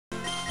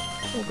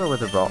we'll go with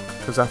the rock,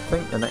 because I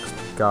think the next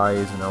guy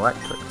is an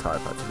electric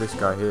type. Actually, this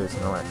guy here is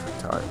an electric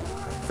type,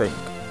 I think.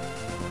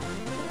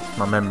 If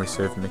my memory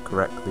serves me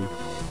correctly.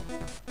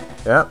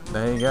 Yep,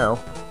 there you go.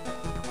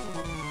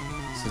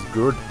 This is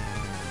good.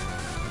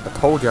 I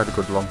told you I had a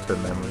good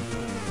long-term memory.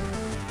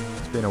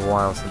 It's been a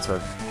while since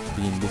I've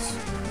been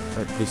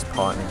at this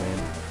part in the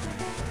game.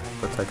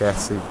 But I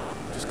guess it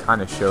just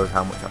kind of shows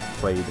how much I've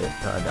played it,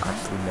 that I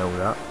actually know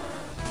that.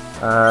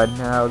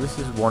 Now this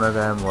is one of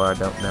them where I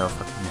don't know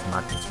if I can use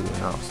magnitude or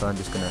not, so I'm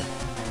just gonna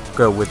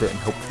go with it and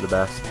hope for the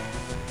best.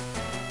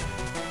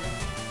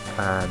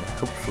 And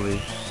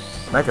hopefully,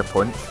 Mega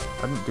Punch.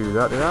 I didn't do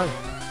that, did I?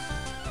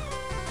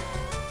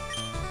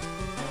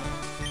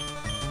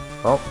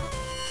 Oh,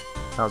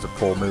 that was a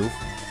poor move.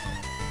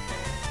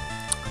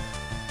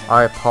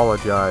 I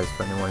apologise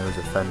for anyone who's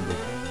offended.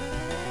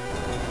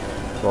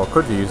 Well, I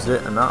could have used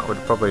it, and that would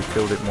have probably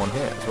killed it in one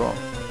hit as well.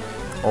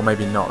 Or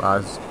maybe not,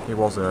 as it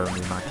was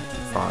only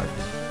magnitude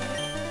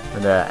 5.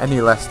 And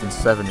any less than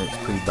 7, it's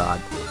pretty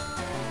bad,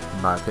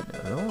 in my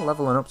opinion. Oh,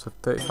 leveling up to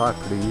 35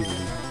 pretty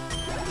easily.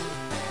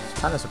 It's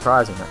kind of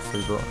surprising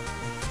actually, but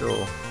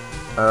sure.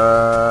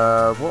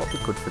 What would be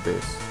good for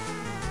this?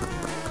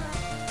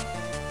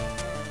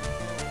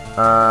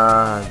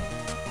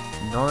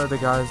 None of the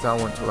guys that I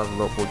want to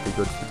level up would be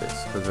good for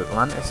this, because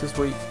Atlantis is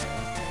weak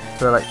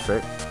to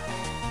electric.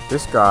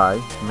 This guy,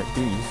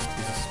 McBeast,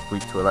 is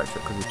weak to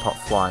electric because he's pot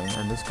flying,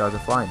 and this guy's a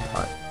flying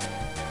type.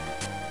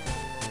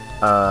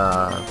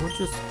 We'll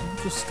just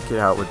stick it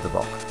out with the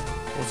rock.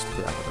 We'll stick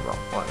it out with the rock.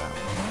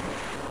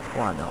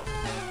 Why not?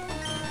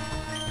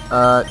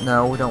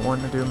 No, we don't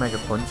want to do a Mega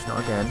Punch, not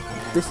again.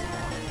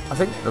 I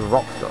think the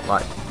rock's got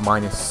like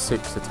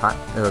 -6 attack,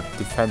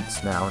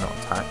 defense now, not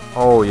attack.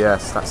 Oh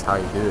yes, that's how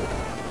you do it.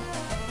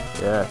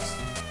 Yes,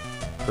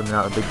 putting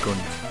out the big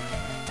guns.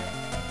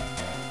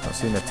 Not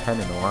seen a 10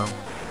 in a while.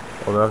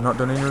 Although I've not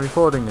done any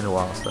recording in a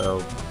while,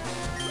 so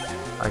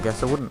I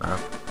guess I wouldn't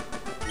have.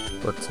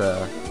 But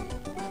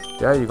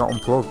yeah, you got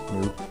unplugged,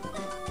 noob.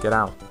 Get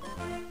out.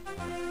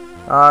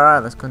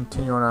 Alright, let's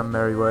continue on our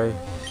merry way.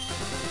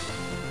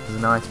 There's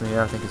an item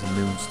here, I think it's a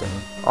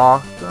moonstone.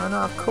 Oh, do I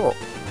not have cut?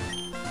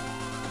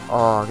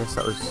 Oh, I guess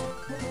that was...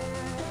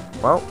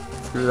 Well,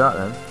 screw that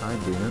then. I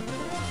ain't doing it.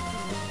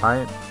 I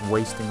ain't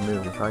wasting a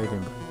move. How you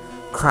doing?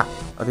 Crap,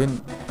 I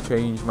didn't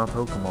change my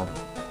Pokemon.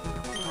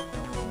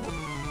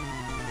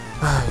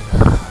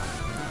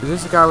 Is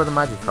this a guy with a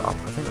Magikarp?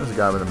 I think there's a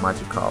guy with a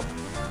Magikarp.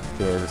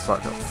 Yeah, there's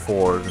like got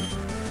 4 of them,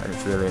 and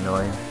it's really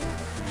annoying.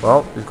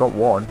 Well, he's got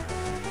 1.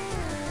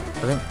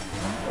 I think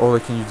all they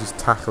can use is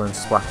tackle and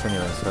splash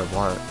anyway, so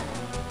why?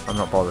 I'm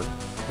not bothered.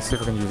 Let's see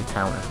if I can use a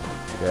counter.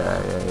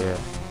 Yeah.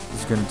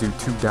 He's gonna do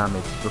 2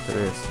 damage. Look at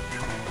this.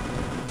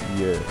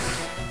 Yes.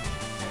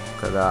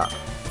 Look at that.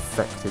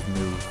 Effective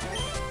move.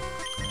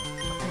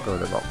 I'll go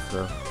with the rock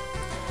throw.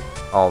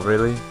 Oh,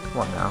 really?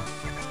 Come on now.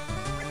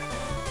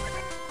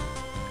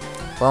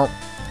 Well,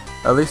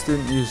 at least I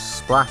didn't use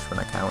Splash when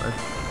I countered.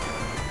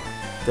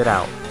 Get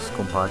out,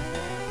 scumpag.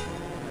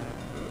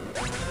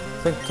 I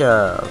think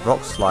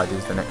Rock Slide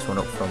is the next one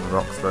up from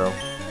Rock Throw.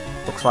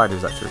 Rock Slide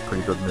is actually a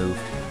pretty good move,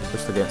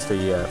 just against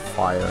the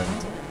fire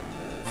and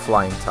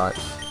flying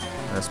types.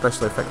 And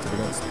especially effective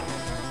against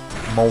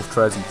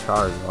Moltres and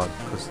Charizard,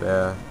 because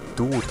they're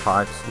dual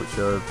types which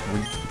are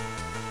weak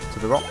to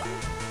the rock.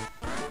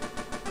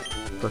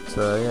 But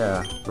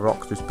yeah, the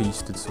rock just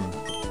beasted some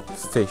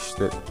fish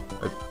that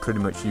are pretty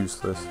much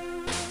useless.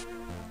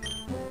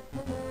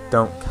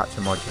 Don't catch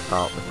a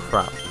Magikarp, the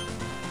crap.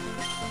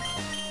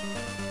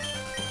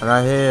 And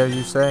I hear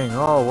you saying,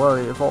 oh well,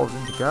 it evolves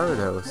into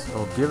Gyarados,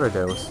 or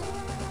Gyarados,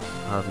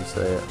 however you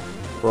say it.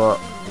 But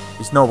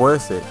it's not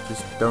worth it,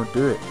 just don't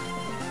do it.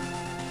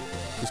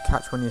 Just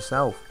catch one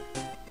yourself.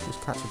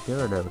 Just catch a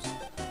Gyarados.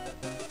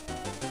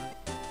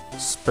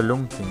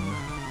 Spelunking.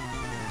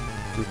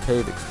 You're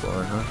cave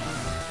exploring, huh?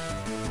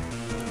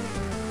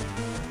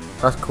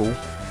 That's cool.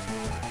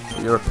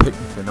 But you're a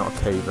picnicker, not a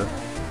caver.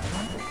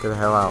 Get the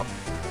hell out.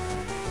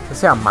 Let's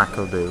see how Mac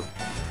will do.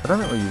 I don't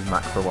think we'll use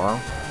Mac for a while.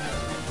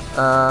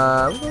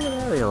 We'll go with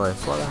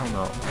Aerialist. Why the hell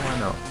not? Why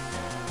not?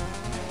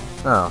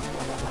 Oh.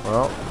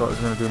 Well, thought it was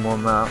going to do more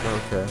than that, but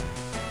okay.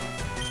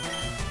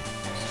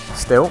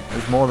 Still,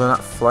 it's more than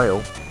that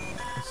flail.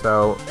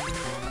 So,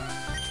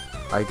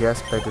 I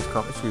guess beggars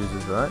can't be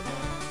choosers, right?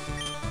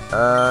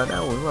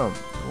 No, we won't.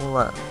 We'll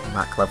let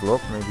Mac level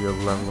up. Maybe he'll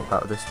level up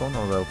out of this one,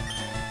 although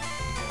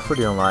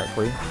pretty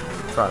unlikely.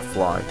 Try to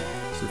fly.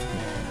 See if we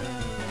can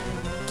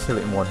kill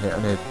it in one hit.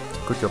 And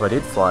good job I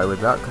did fly with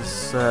that,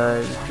 because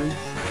it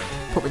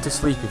put me to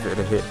sleep if it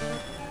had hit.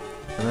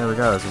 And there we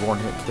go, there's a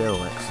 1-hit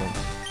kill. Excellent.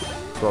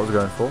 That's what I was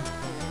going for.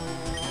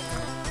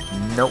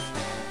 Nope.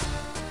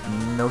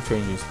 No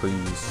changes,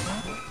 please.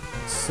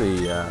 Let's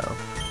see.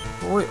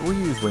 We'll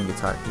use Wing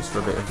Attack just for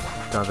a bit of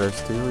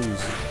diversity. We'll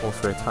use all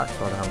 3 attacks,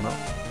 why the hell not?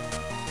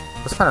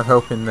 I was kind of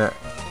hoping that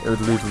it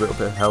would leave a little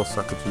bit of health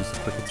so I could use the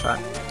Quick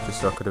Attack,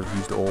 just so I could have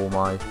used all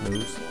my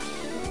moves.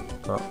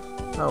 But,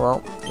 oh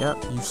well, yeah,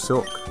 you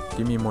suck.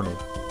 Give me your money.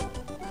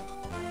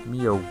 Give me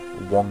your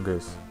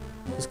wongers.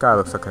 This guy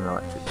looks like an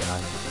electric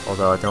guy,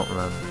 although I don't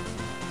remember.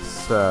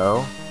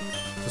 So,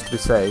 just to be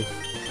safe,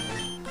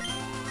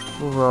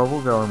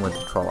 we'll go in with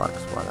the Trollax.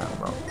 Why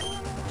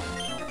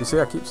not? You see,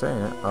 I keep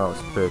saying it. Oh,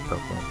 it's a bird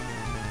Pokemon.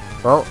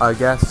 Well, I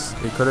guess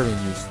it could have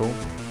been useful.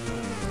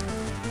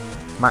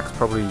 Max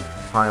probably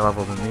higher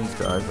level than these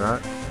guys,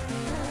 right?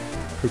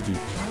 Pidgey.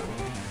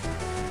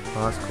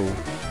 Oh, that's cool.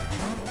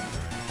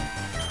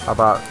 How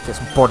about get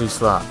some body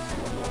slap?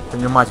 Can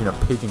you imagine a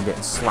pigeon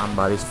getting slammed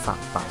by this fat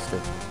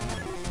bastard?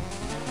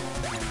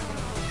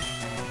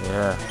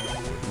 Yeah,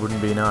 it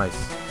wouldn't be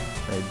nice.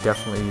 It'd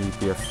definitely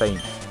be a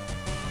feint.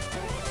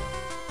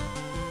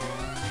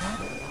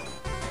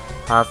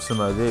 Have some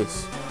of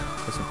this.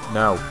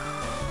 No.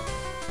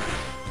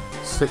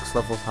 6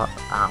 levels high.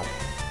 Ow.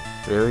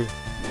 Really?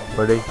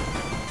 Buddy?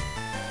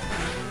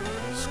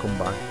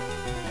 Scumbag.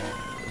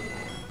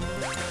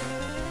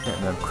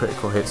 Getting them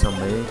critical hits on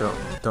me.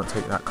 Don't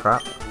take that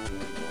crap.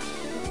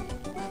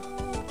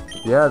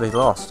 Yeah, they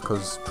lost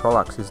because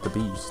Trollax is the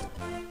beast.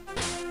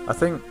 I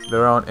think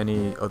there aren't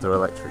any other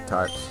electric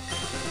types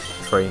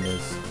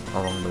trainers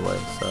along the way,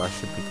 so I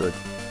should be good.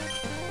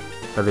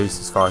 At least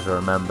as far as I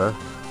remember.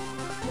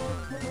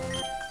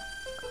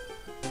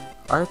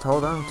 I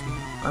told him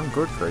I'm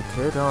good for a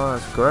kid. Oh,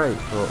 that's great.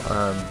 But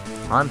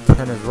I'm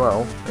 10 as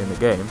well in the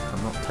game.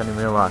 I'm not 10 in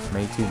real life. I'm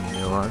 18 in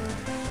real life.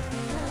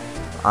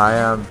 I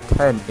am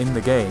 10 in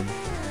the game,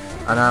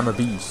 and I'm a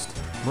beast.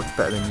 Much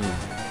better than you.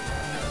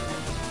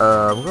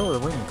 We'll go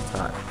with a wing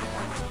attack.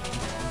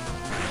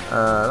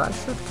 That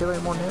should kill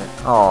him one hit.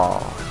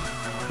 Oh,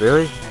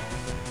 really,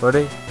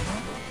 buddy?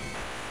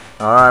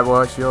 All right,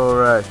 well it's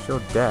your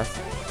death.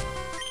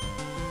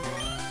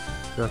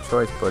 Your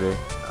choice, buddy.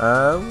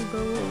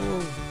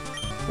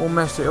 We'll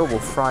mess it up. We'll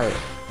fry it.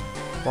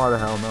 Why the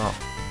hell not?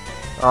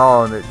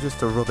 Oh, and just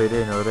to rub it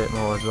in a bit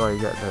more as well, you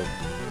get the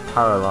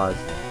paralyzed.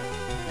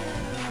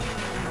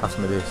 Have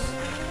some of this.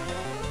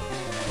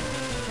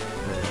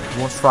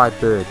 Who wants fried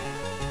bird?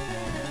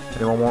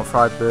 Anyone want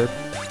fried bird?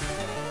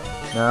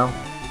 No?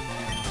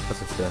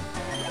 That's a shame.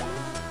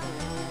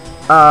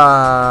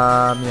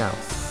 Meow.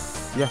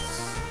 Yes,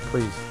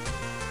 please.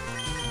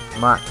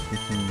 Mac, you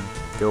can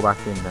go back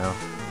in now.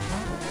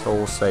 It's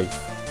all safe.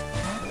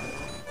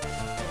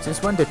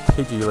 Since when did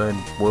Pidgey learn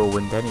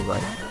Whirlwind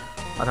anyway?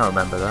 I don't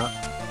remember that.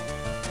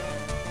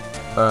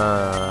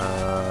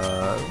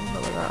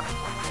 Remember that.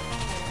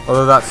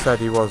 Although that said,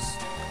 he was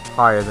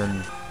higher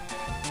than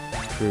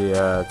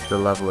the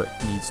level it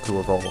needs to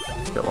evolve,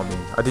 if you get what I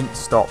mean. I didn't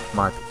stop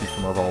my Pidgey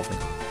from evolving.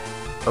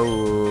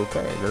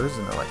 Okay, there is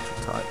an electric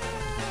type.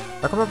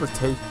 I can probably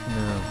take...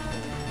 no.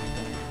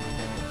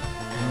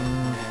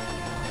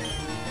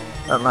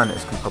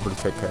 Atlantis can probably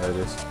take care of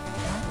this.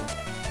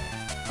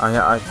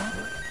 I'm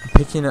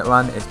picking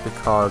Atlantis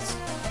because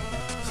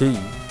he,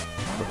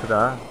 look at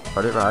that,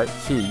 got it right,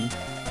 he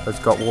has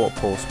got Water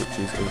Pulse, which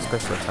is a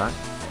special attack.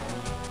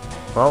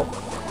 Well,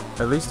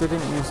 at least he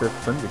didn't use a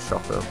Thunder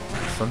Shock or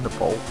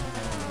Thunderbolt,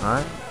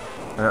 right?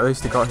 And at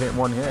least he got hit in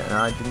one hit and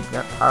I didn't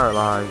get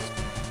paralysed.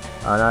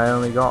 And I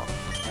only got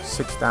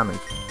 6 damage.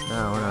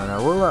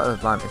 No, we'll let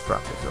Atlantis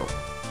wrap this up.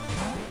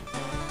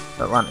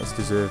 Atlantis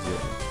deserves it,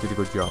 did a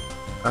good job.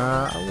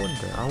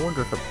 I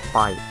wonder if a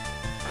bite.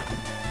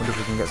 I wonder if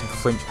we can get some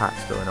flinch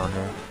hacks going on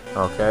here.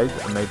 Okay,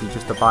 maybe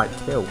just a bite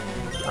kill.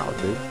 That'll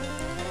do.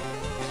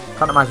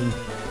 Can't imagine.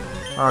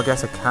 Well, I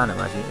guess I can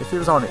imagine. If it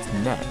was on its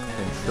neck,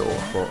 then sure,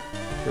 but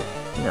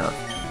you know,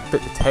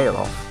 bit the tail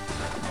off.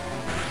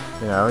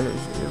 You know, it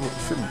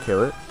shouldn't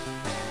kill it.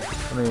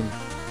 I mean,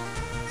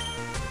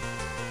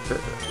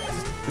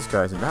 this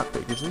guy isn't that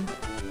big, is he?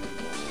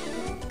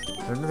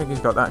 I don't think he's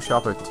got that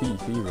sharp of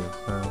teeth either.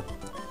 So.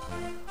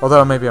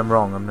 Although maybe I'm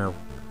wrong. I'm no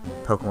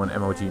Pokemon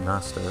MLG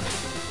master.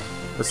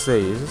 Let's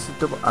see. Is this a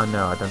double? Oh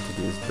no, I don't think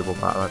it is a double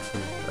battle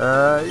actually.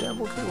 Yeah,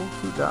 we'll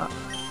keep that.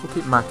 We'll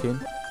keep macking.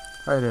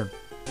 How you doing?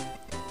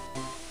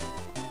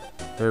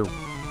 Oh,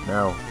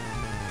 no.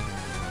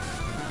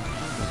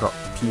 We've got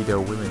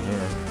pedo women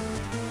here.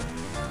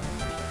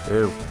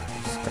 Ew,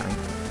 skank.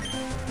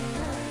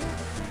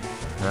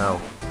 No.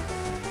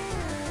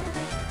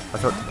 I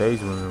thought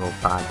today's women were all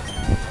bad.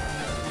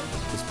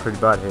 It's pretty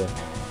bad here.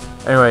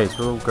 Anyways,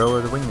 we'll go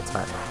with a wing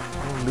attack.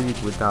 We'll lead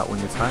with that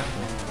wing attack.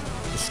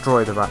 We'll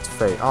destroy the rat's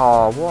fate.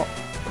 Oh, what?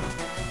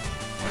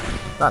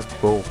 That's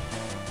bull.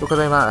 Look at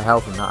the amount of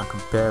health in that. I can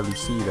barely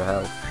see the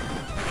health.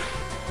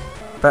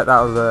 Bet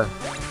that'll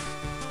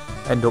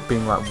end up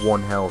being like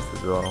 1 health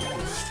as well.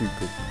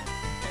 Stupid.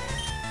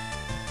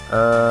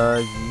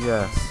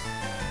 Yes.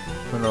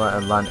 I'm gonna let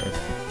Atlantis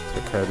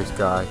take care of this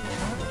guy.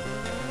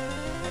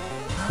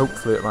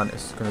 Hopefully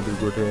Atlantis is gonna do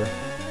good here.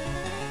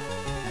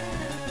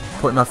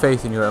 Putting my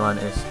faith in you,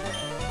 Atlantis.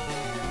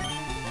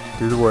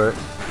 Do the work.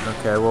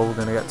 Okay, well we're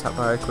gonna get tapped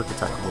by a quick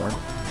attack again.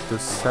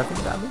 Does 7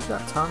 damage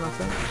that time, I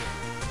think?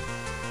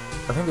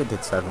 I think it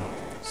did 7.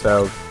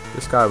 So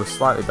this guy was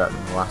slightly better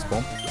than the last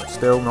one. But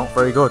still not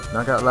very good. Now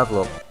I got a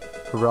level up.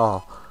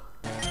 Hurrah.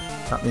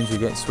 That means you're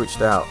getting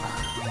switched out.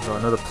 I've got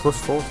another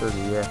 +4 to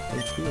the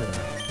HP there.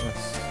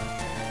 Yes.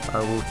 I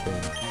will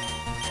change.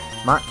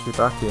 Mac, you're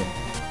back in.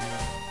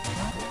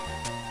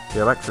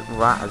 The electric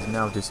rat has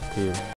now disappeared.